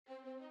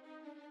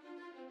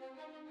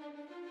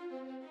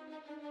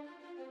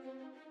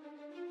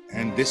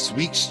on this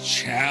week's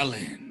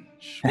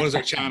challenge. What is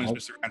our challenge,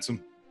 Mr.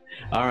 Ransom?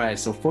 All right,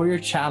 so for your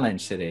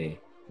challenge today,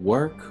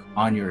 work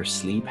on your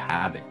sleep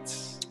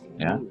habits.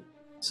 Yeah.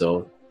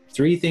 So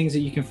 3 things that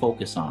you can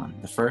focus on.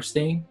 The first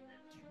thing,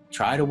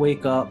 try to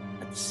wake up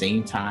at the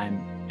same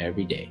time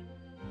every day.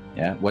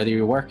 Yeah. Whether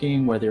you're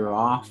working, whether you're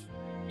off,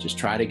 just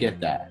try to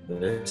get that.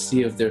 Let's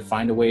see if they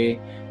find a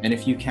way. And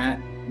if you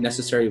can't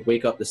necessarily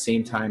wake up the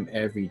same time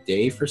every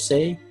day per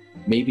se,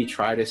 maybe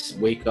try to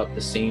wake up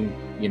the same,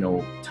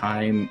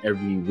 time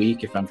every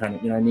week. If I'm trying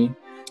to, you know what I mean?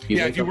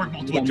 If you work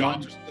multiple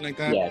jobs or something like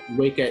that. Yeah, if you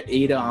wake at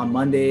 8 on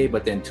Monday,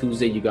 but then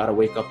Tuesday you got to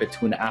wake up at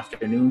 2 in the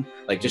afternoon.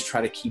 Like, just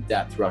try to keep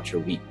that throughout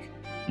your week.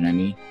 You know what I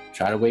mean?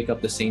 Try to wake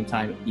up the same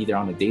time, either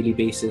on a daily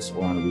basis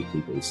or on a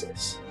weekly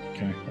basis.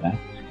 Okay. Yeah?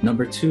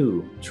 Number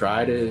 2,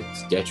 try to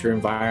get your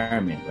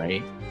environment,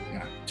 right?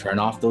 Yeah. Turn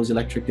off those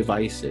electric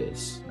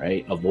devices,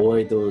 right?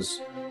 Avoid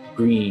those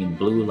green,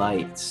 blue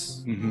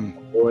lights.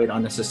 Mm-hmm. Avoid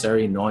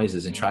unnecessary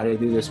noises, and try to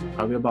do this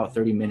probably about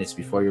 30 minutes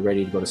before you're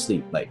ready to go to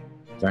sleep. Like,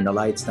 turn the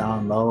lights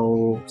down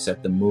low,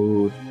 set the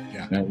mood.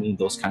 Yeah. You know what I mean?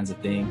 Those kinds of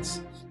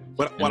things.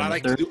 What I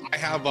like to do, I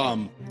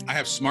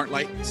have smart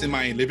lights in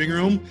my living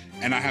room,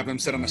 and I have them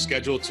set on a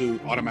schedule to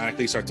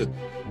automatically start to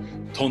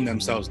tone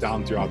themselves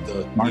down throughout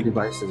the smart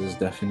devices is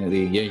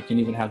definitely, you can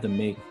even have them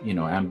make,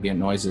 ambient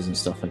noises and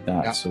stuff like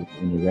that. Yeah. So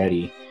when you're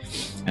ready.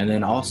 And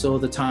then also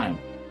the time,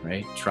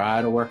 right?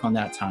 Try to work on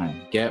that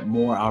time. Get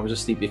more hours of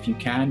sleep. If you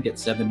can, get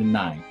 7 to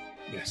 9.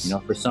 Yes.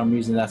 For some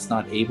reason that's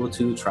not able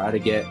to, try to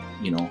get,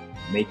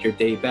 make your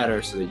day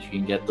better so that you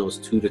can get those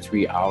 2 to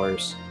 3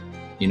 hours,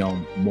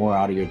 more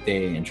out of your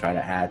day, and try to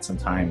add some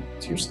time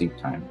to your sleep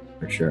time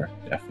for sure.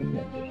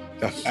 Definitely.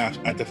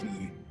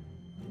 Definitely.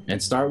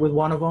 And start with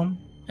one of them,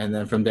 and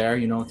then from there,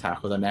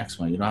 tackle the next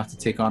one. You don't have to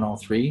take on all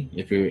 3.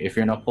 If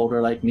you're an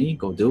upholder like me,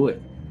 go do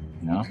it.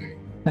 Okay.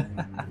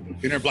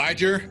 Inner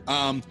Obliger.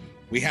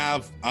 We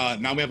have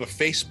now we have a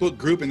Facebook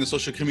group in the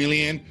Social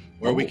Chameleon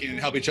where we can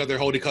help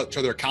hold each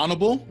other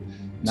accountable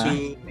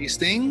to these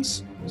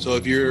things. So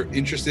if you're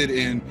interested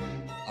in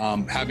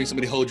having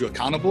somebody hold you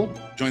accountable,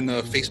 join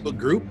the Facebook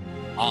group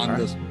on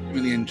the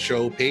Chameleon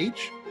Show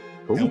page.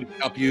 Cool. And we can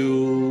help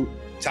you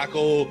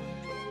tackle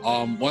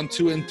 1,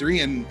 2, and 3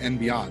 and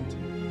beyond.